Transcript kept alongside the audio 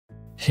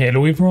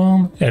Hello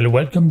everyone, and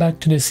welcome back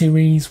to the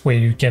series where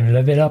you can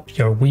level up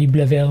your weeb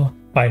level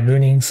by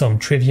learning some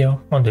trivia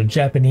on the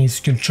Japanese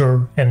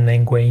culture and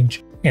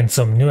language and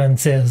some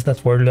nuances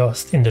that were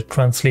lost in the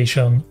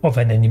translation of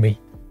an anime.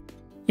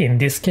 In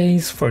this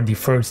case, for the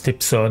first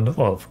episode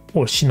of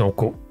Oshi No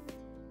Ko.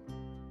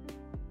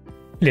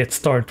 Let's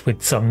start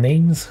with some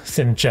names,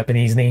 since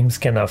Japanese names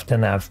can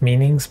often have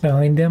meanings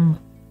behind them,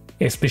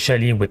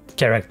 especially with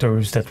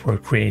characters that were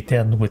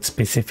created with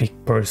specific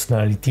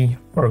personality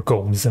or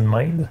goals in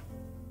mind.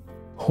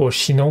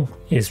 Hoshino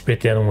is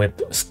written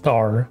with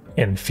star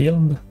and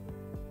field,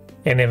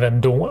 and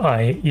even though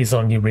Ai is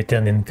only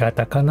written in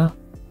katakana,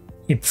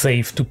 it's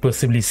safe to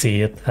possibly say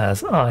it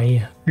as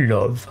I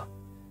love.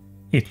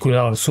 It could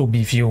also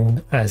be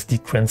viewed as the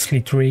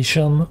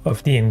transliteration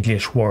of the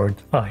English word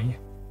I.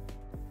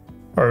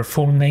 Her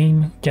full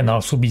name can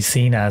also be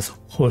seen as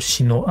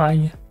Hoshino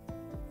Ai,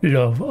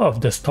 Love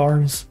of the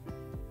Stars,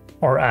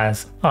 or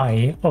as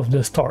Eye of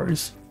the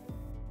Stars.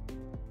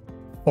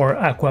 Or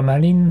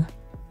Aquamarine,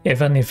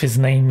 even if his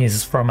name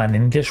is from an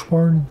English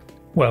word,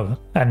 well,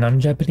 a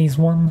non-Japanese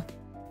one,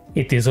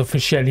 it is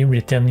officially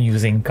written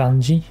using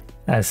kanji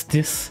as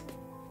this.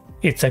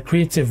 It's a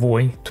creative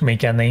way to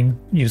make a name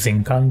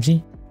using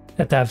kanji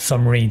that have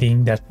some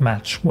reading that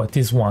match what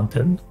is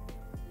wanted.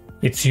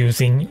 It's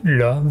using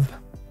love,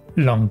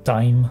 long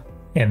time,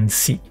 and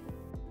sea.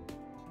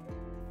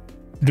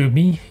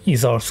 Ruby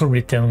is also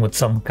written with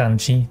some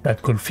kanji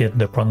that could fit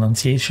the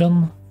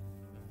pronunciation,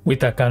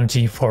 with a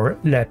kanji for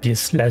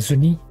lapis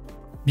lazuli,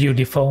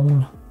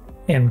 beautiful,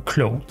 and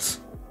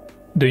clothes.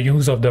 The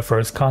use of the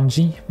first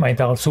kanji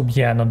might also be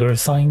another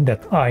sign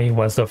that Ai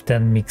was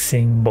often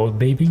mixing both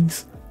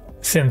babies,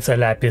 since a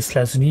lapis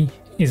lazuli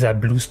is a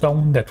blue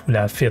stone that will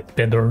have fit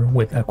better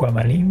with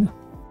aquamarine.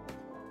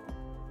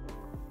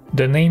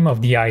 The name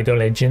of the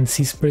idol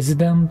agency's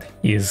president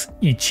is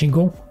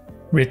Ichigo,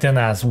 written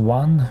as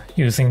 1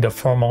 using the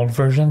formal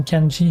version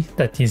kanji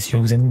that is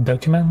used in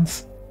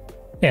documents,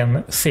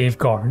 and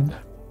Safeguard.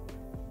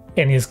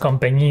 And his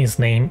company is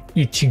named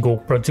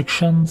Ichigo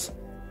Productions,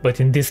 but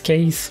in this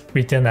case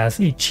written as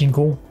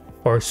Ichigo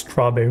or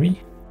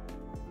Strawberry.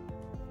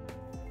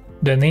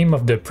 The name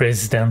of the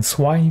president's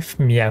wife,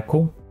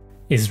 Miyako,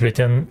 is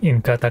written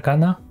in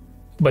katakana,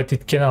 but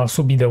it can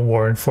also be the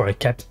word for a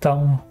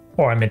capital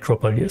or a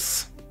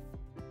metropolis.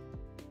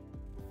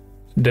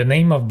 The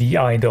name of the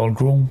idol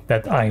group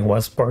that I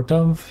was part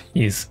of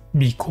is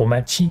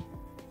Bikomachi,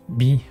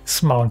 B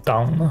small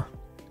town,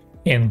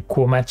 and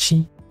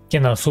Komachi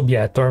can also be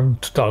a term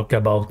to talk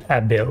about a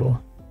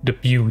belle, the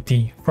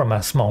beauty from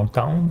a small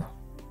town.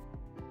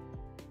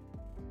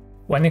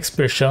 One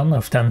expression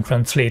often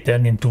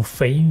translated into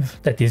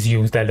fave that is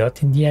used a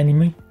lot in the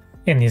anime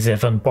and is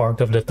even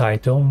part of the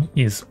title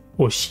is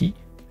oshi.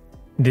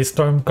 This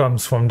term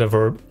comes from the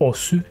verb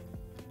osu,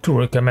 to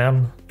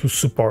recommend, to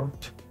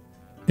support.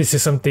 This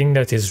is something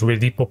that is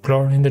really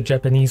popular in the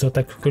Japanese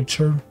otaku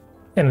culture,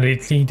 and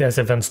lately it has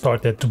even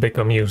started to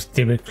become used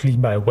directly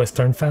by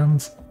Western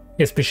fans,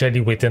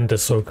 especially within the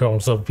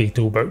circles of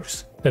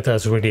VTubers that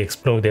has really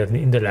exploded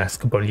in the last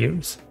couple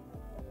years.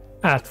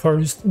 At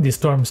first, this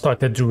term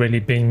started to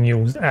really being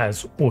used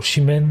as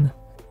oshimen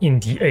in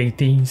the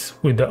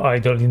 80s with the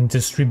idol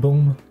industry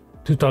boom,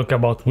 to talk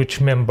about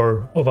which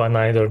member of an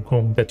idol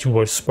group that you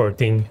were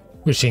supporting,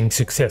 wishing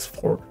success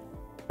for.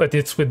 But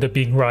it's with the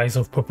big rise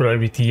of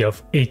popularity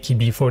of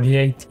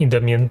AKB48 in the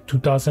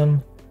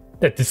mid-2000s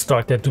that it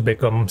started to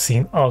become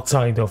seen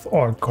outside of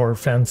hardcore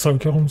fan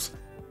circles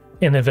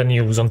and even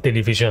used on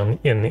television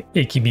in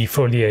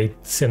AKB48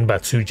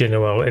 Senbatsu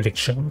General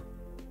Election.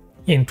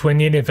 In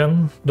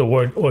 2011, the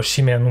word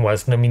Oshimen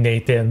was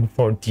nominated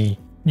for the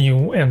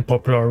New and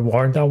Popular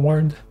Word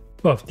Award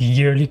of the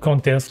yearly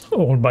contest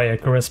held by a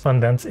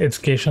correspondence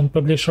education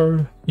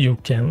publisher,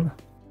 YouCan.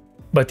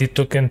 But it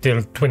took until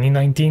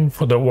 2019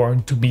 for the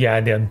word to be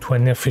added to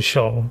an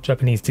official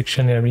Japanese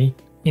dictionary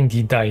in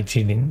the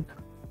Daijilin.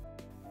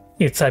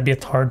 It's a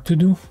bit hard to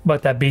do,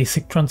 but a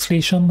basic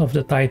translation of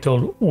the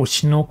title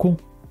Oshi No Ko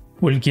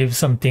will give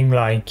something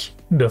like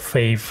the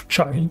fave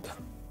child.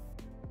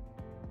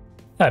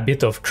 A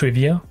bit of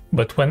trivia,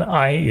 but when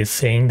Ai is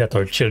saying that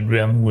our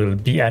children will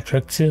be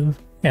attractive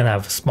and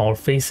have small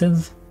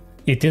faces,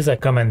 it is a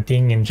common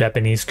thing in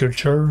Japanese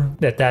culture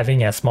that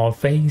having a small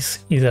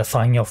face is a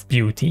sign of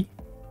beauty.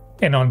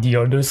 And on the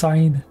other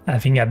side,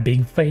 having a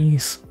big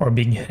face or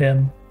big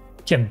head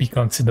can be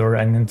considered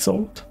an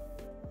insult.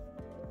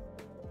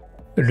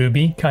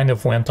 Ruby kind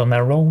of went on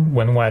a roll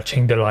when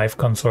watching the live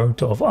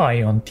concert of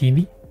Ai on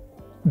TV.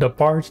 The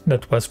part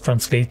that was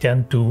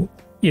translated to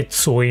 "It's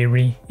so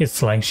airy,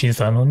 it's like she's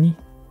an oni"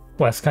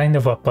 was kind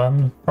of a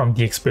pun from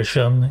the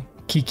expression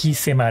 "Kiki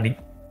Semari"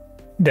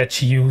 that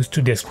she used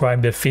to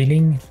describe the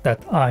feeling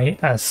that Ai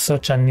has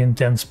such an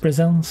intense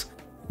presence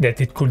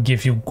that it could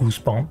give you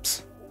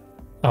goosebumps.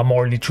 A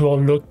more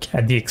literal look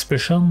at the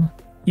expression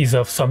is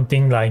of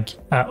something like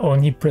a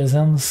oni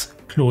presence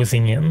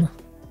closing in.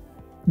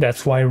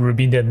 That's why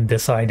Ruby then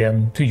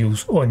decided to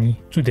use oni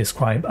to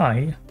describe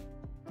Ai.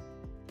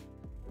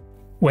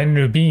 When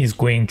Ruby is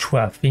going through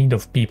a feed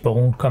of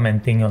people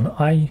commenting on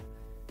Ai,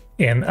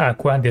 and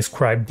Aqua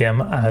described them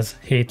as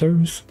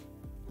haters,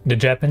 the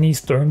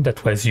Japanese term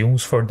that was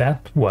used for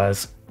that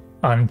was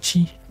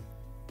anchi,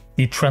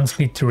 the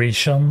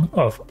transliteration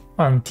of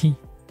anti,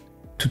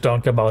 to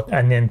talk about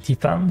an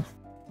anti-fan.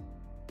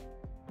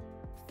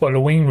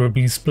 Following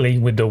Ruby's play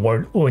with the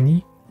word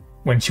oni,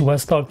 when she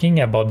was talking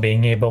about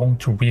being able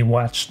to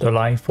rewatch the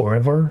live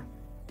forever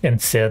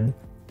and said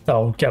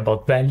talk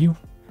about value,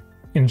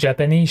 in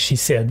Japanese she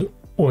said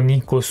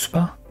oni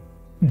kosupa,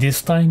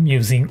 this time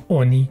using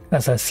oni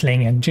as a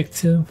slang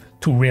adjective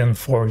to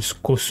reinforce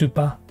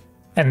kosupa,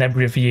 an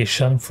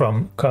abbreviation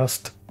from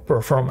cost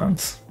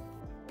performance.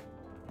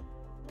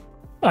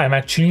 I'm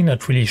actually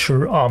not really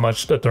sure how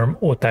much the term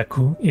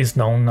otaku is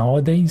known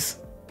nowadays,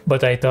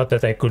 but I thought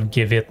that I could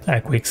give it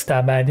a quick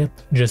stab at it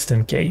just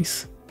in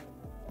case.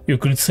 You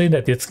could say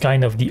that it's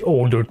kind of the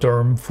older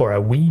term for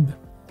a weeb.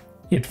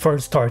 It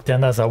first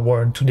started as a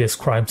word to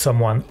describe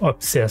someone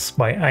obsessed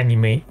by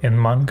anime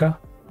and manga,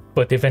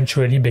 but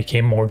eventually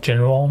became more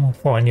general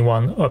for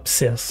anyone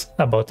obsessed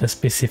about a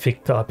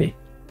specific topic.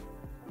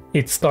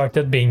 It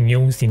started being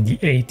used in the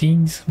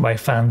 80s by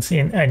fans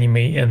in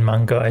anime and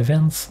manga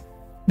events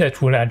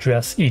that will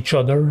address each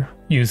other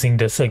using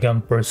the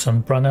second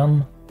person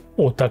pronoun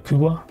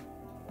otakuwa.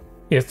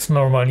 It's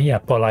normally a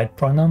polite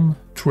pronoun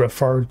to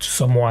refer to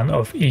someone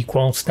of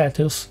equal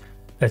status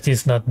that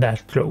is not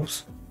that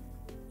close.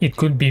 It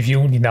could be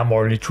viewed in a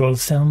more literal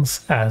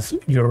sense as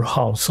your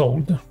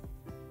household.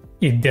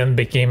 It then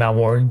became a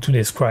word to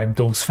describe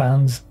those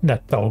fans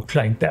that talk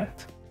like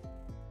that.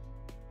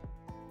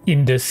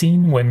 In the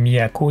scene when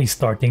Miyako is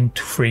starting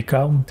to freak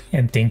out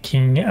and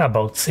thinking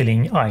about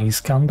selling Ai's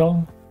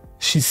candle,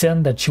 she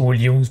said that she will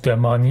use the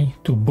money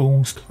to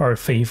boost her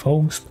fave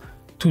host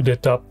to the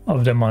top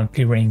of the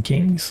monthly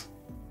rankings.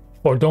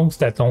 For those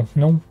that don't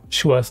know,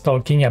 she was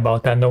talking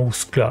about an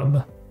host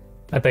club,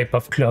 a type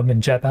of club in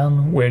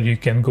Japan where you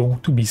can go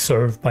to be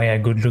served by a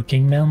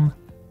good-looking man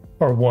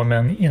or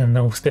woman in an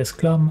hostess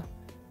club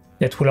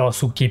that will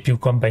also keep you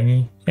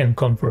company and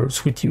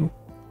converse with you.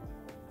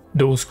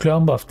 Those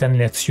clubs often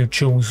lets you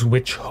choose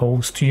which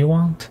host you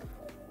want,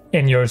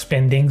 and your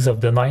spendings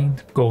of the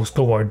night goes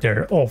toward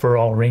their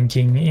overall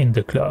ranking in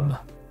the club.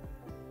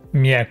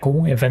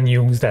 Miyako even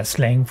used a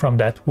slang from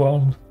that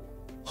world,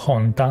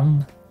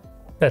 hontan,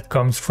 that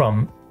comes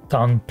from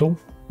tanto,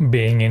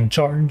 being in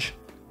charge,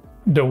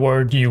 the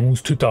word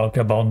used to talk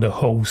about the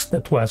host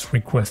that was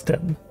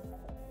requested.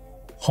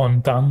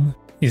 Hontan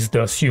is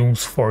thus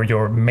used for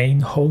your main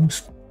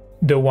host,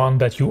 the one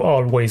that you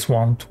always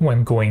want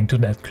when going to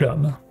that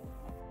club.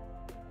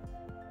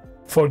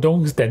 For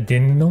those that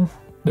didn't know,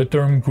 the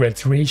term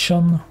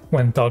graduation,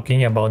 when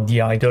talking about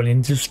the idol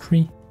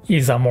industry,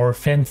 is a more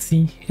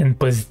fancy and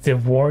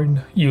positive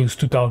word used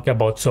to talk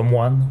about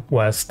someone who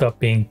has stopped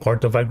being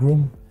part of a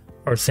group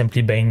or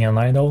simply being an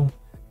idol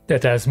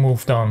that has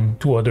moved on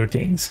to other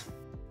things.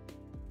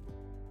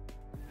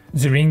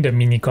 During the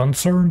mini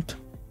concert,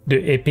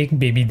 the epic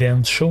baby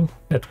dance show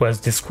that was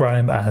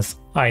described as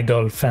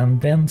idol fan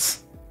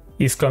dance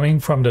is coming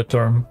from the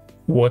term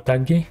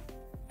wotage,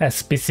 a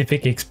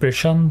specific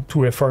expression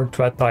to refer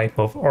to a type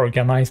of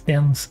organized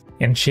dance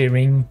and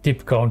cheering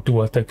typical to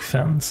otaku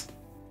fans.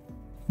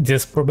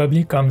 This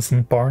probably comes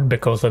in part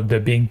because of the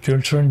big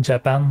culture in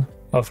Japan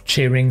of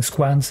cheering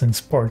squads in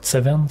sports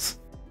events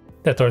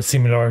that are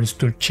similar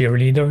to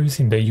cheerleaders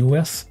in the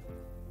US,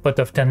 but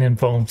often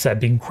involves a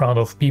big crowd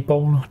of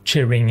people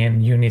cheering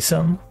in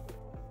unison.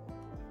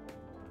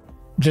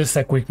 Just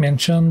a quick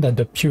mention that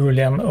the Pure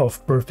Land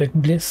of Perfect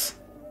Bliss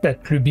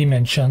that Ruby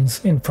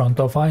mentions in front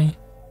of Ai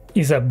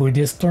is a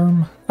Buddhist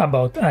term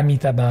about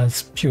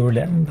Amitabha's Pure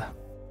Land.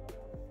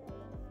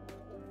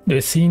 The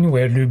scene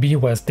where Ruby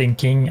was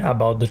thinking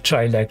about the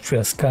child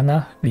actress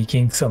Kana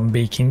leaking some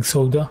baking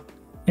soda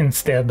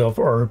instead of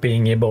her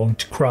being able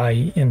to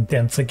cry in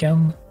 10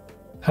 seconds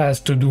has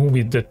to do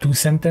with the two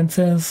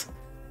sentences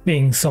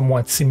being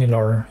somewhat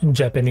similar in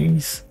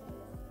Japanese.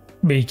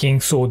 Baking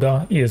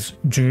soda is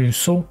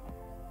juso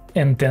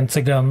and 10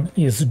 seconds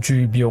is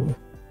jubyo.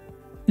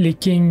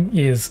 Leaking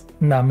is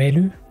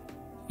nameru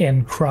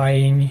and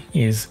crying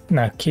is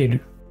nakeru.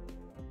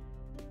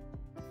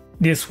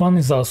 This one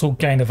is also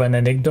kind of an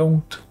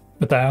anecdote,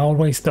 but I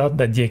always thought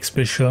that the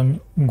expression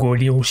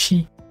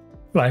goryoshi,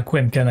 like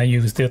when Kana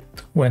used it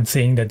when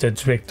saying that the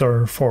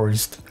director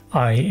forced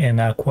Ai and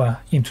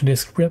Aqua into the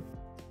script,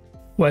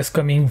 was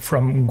coming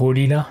from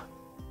gorilla,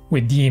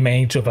 with the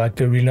image of a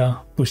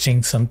gorilla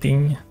pushing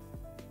something.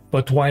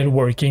 But while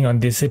working on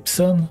this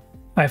episode,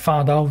 I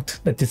found out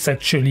that it's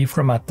actually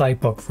from a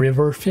type of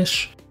river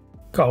fish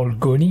called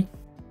gori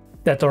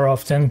that are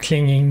often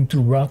clinging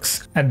to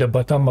rocks at the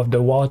bottom of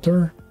the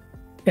water,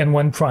 and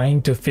when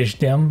trying to fish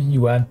them,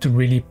 you had to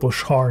really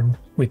push hard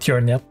with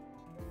your net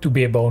to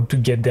be able to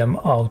get them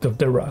out of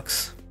the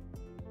rocks.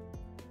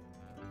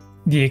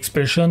 The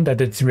expression that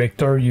the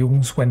director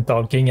used when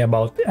talking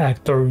about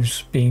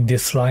actors being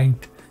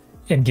disliked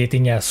and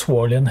getting a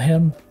swollen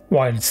head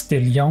while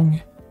still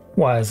young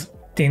was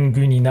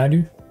tengu ni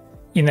naru.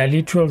 In a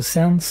literal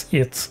sense,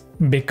 it's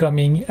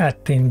becoming a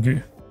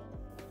tengu.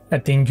 A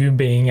tengu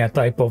being a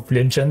type of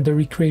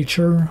legendary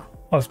creature,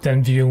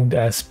 often viewed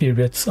as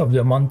spirits of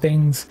the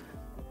mountains,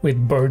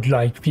 with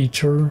bird-like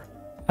feature,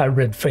 a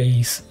red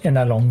face, and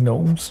a long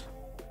nose.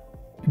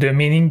 The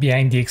meaning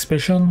behind the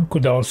expression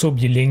could also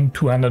be linked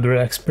to another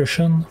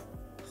expression,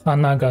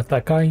 hana ga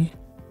takai,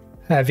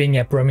 having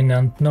a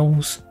prominent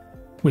nose,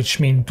 which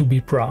means to be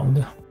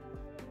proud.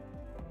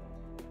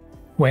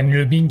 When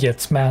Ruby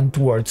gets mad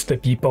towards the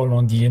people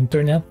on the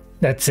internet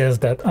that says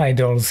that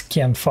idols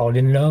can't fall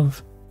in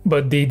love,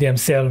 but they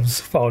themselves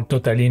fall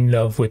totally in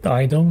love with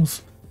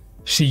idols,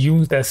 she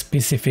used a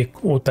specific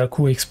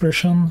otaku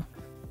expression,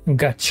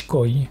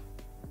 gachikoi.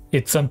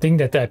 It's something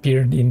that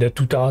appeared in the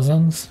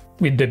 2000s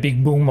with the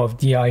big boom of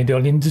the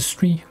idol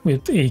industry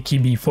with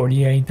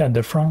AKB48 at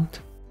the front.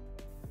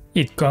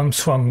 It comes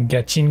from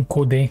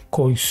gachinko de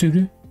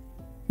koisuru,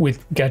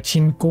 with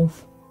gachinko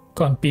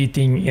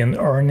competing in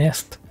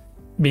earnest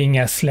being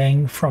a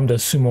slang from the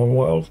sumo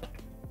world,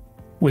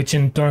 which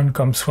in turn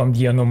comes from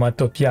the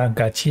onomatopoeia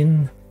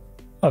gachin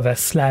of a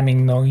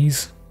slamming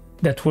noise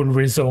that will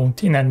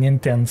result in an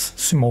intense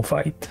sumo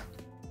fight.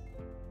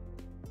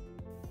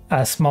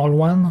 A small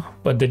one,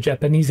 but the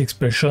Japanese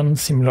expression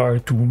similar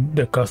to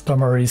the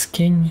customer is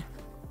king,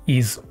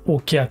 is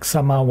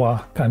okiakusama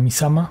wa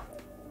kamisama.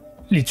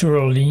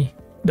 Literally,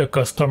 the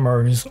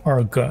customers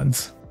are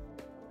gods.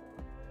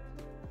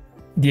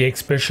 The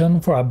expression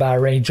for a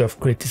barrage of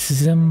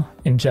criticism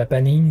in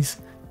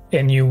Japanese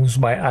and used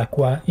by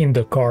Aqua in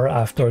the car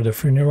after the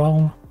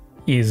funeral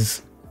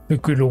is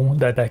fukuro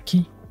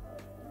dadaki.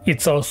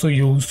 It's also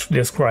used to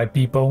describe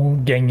people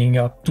ganging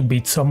up to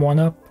beat someone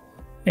up,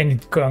 and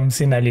it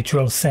comes in a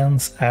literal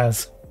sense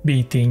as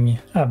beating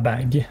a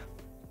bag.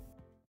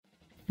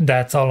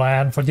 That's all I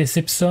had for this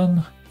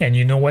episode, and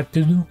you know what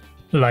to do.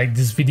 Like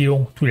this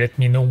video to let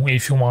me know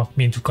if you want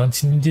me to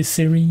continue this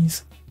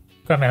series.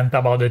 Comment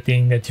about the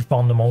thing that you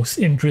found the most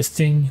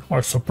interesting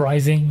or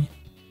surprising.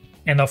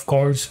 And of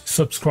course,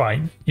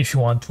 subscribe if you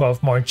want to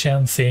have more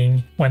chance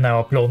seeing when I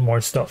upload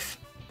more stuff.